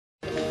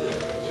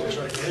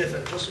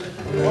Anything, trust me.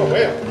 Oh,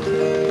 well.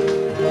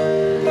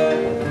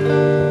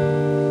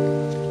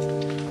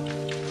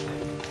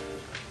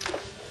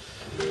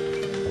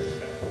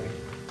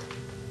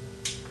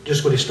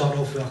 Just going to start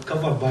off with a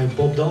cover by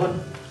Bob Dylan,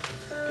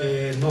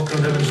 Knocking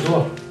on Heaven's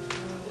Door.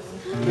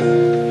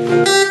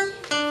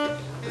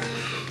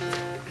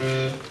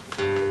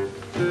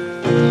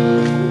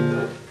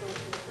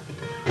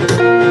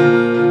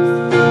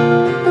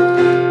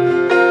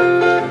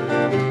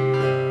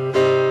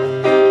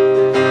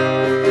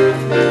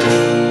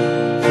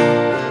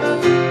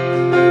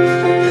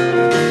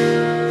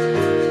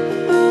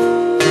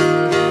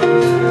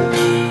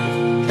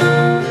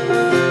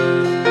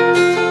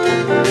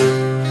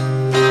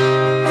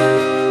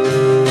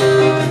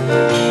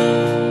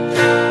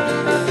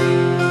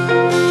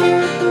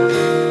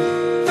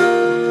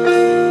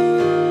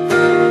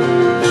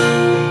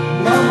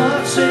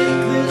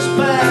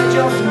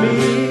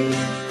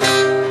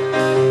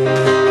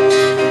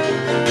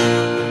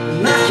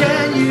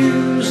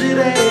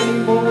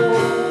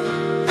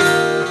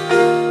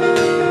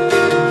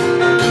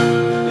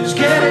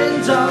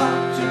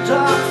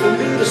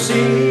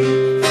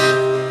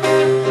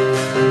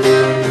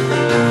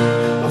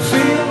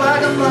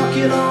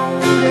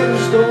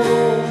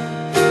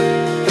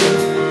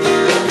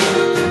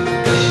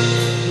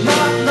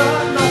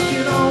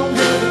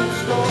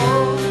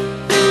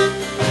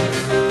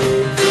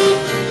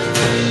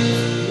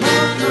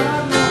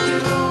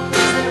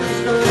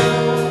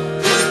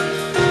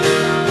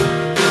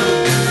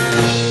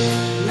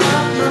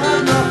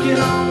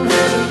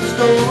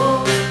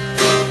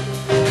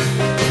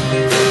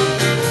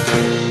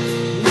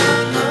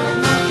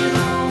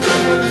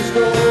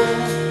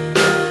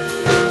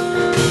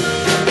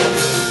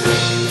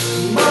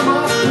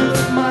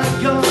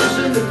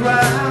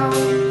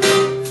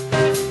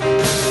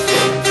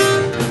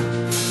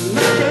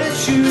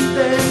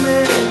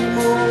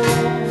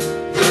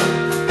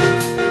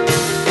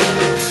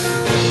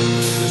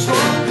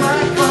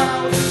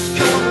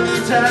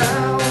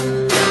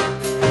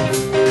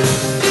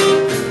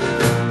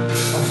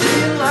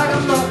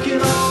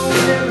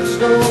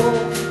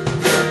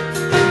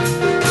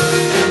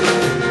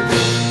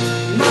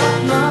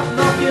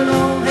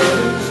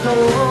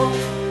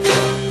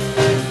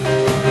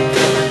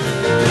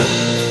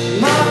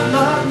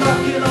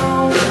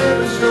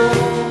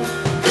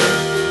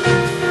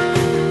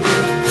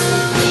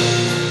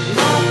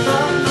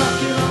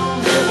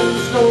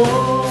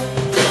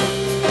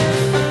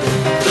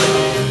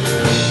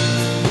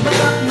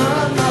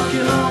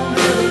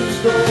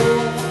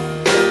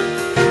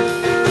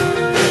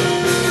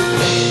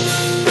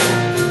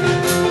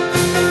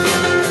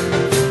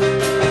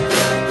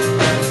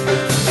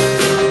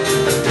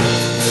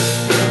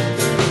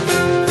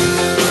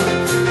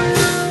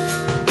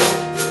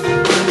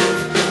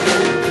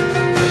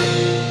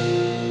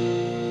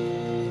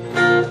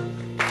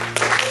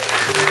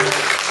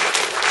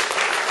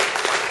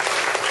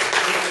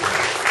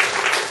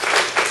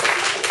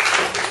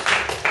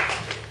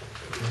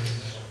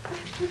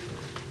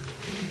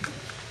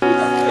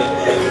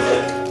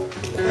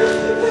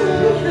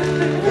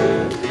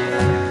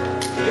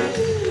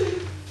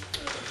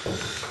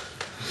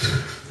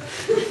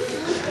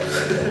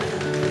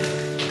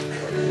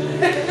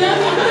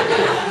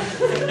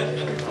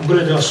 I'm going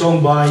to do a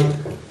song by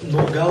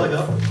Noel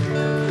Gallagher.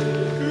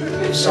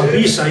 It's a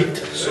B-side,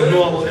 so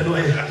no, I want to know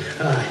his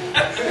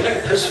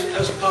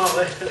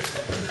part.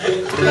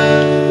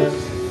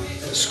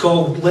 It's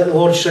called Let the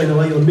Lord Shine a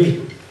Light on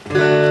Me.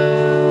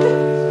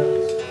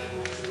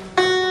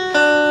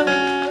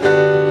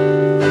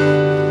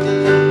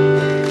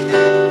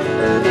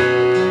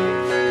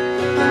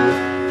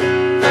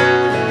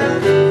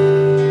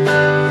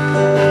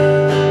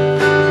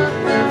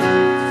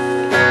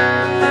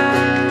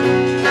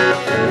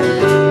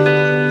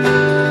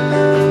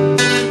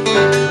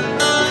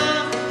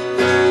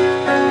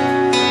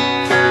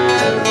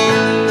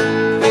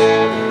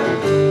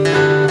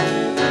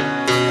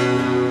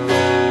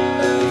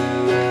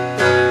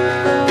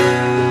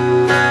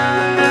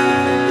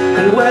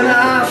 When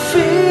I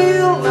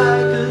feel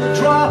like a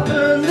drop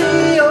in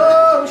the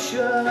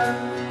ocean,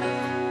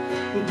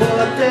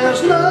 but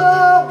there's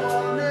no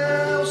one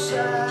else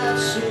I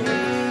see,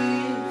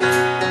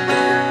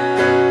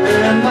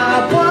 and my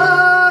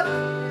body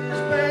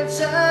is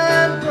bent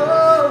and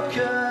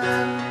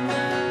broken,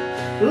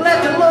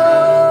 let the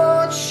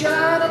Lord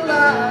shine a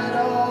light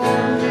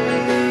on me.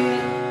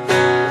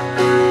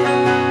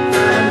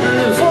 And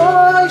the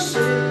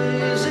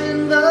voices in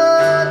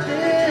the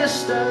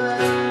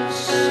distance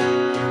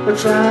are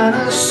trying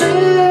to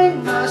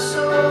sing my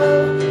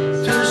soul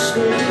to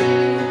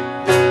sleep,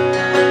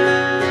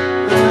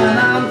 and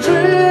I'm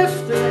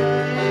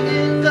drifting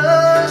in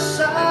the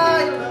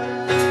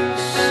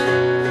silence.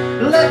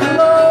 Let the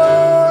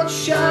Lord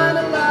shine a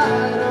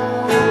light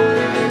on me.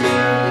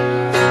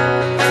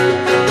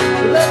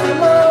 Let the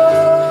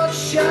Lord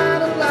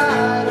shine a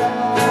light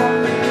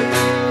on me.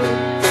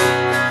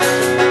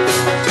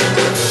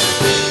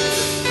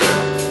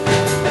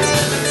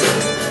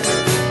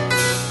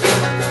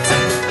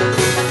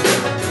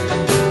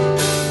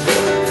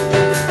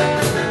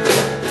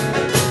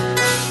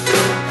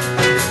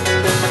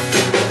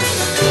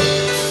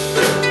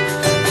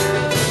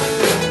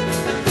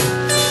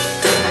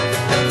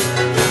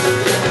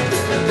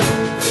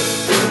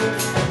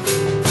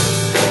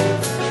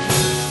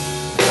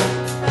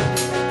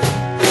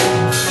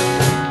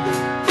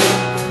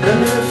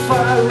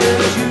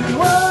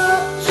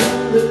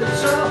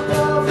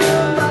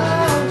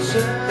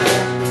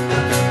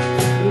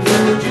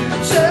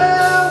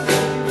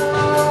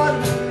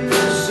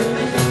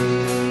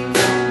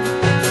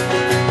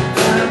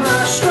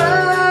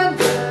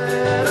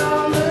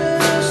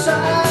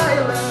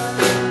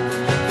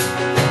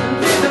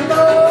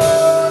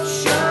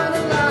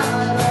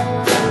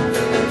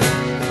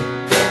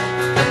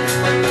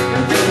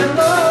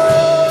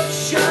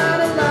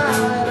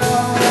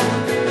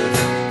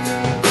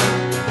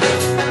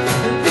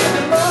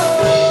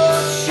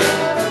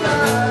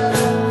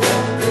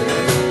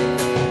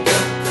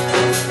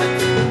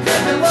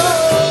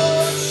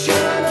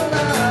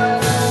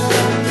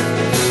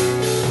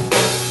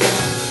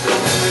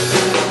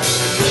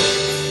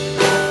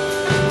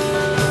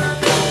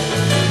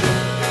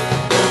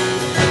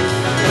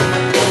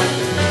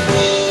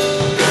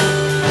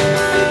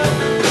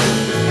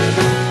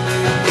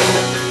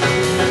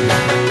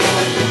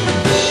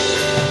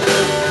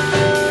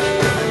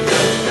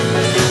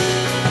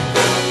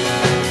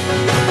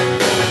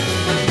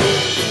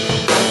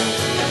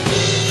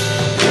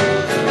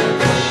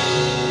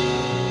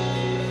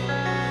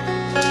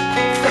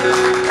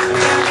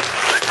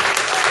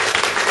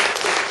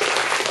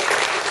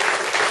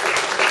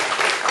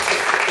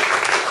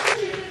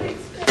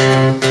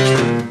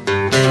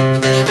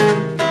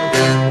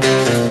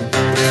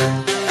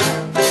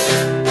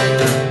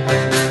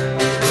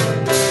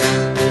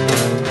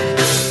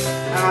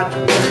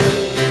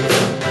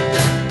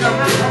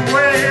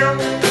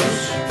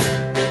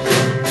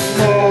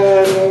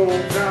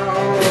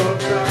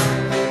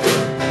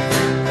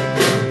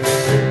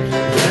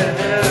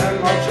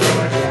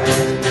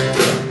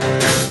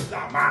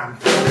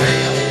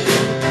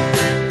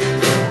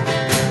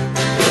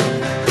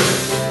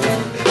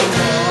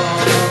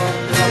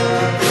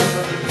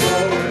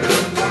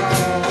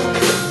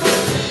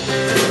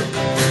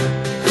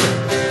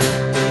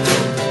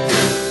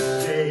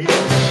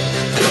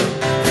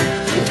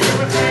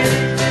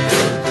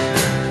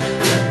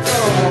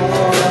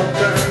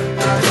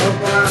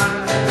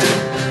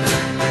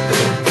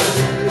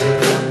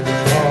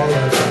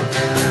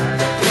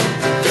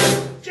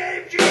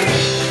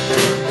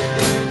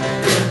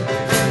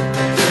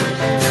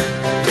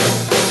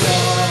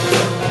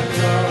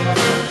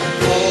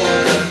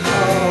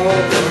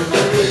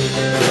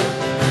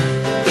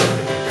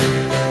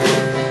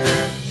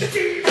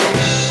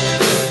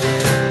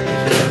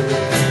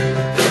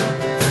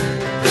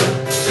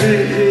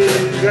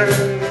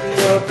 in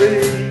the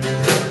beat.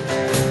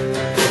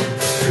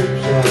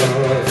 Troops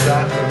are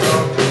stacking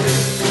up.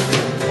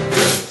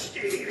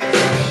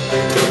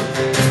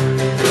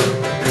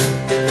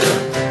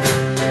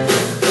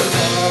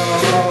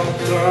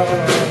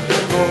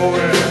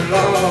 Going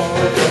all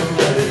the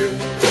way.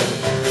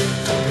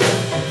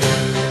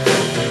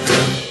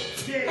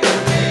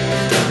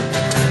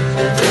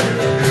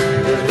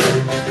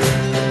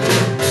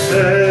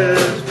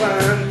 There's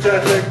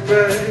fantastic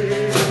bay.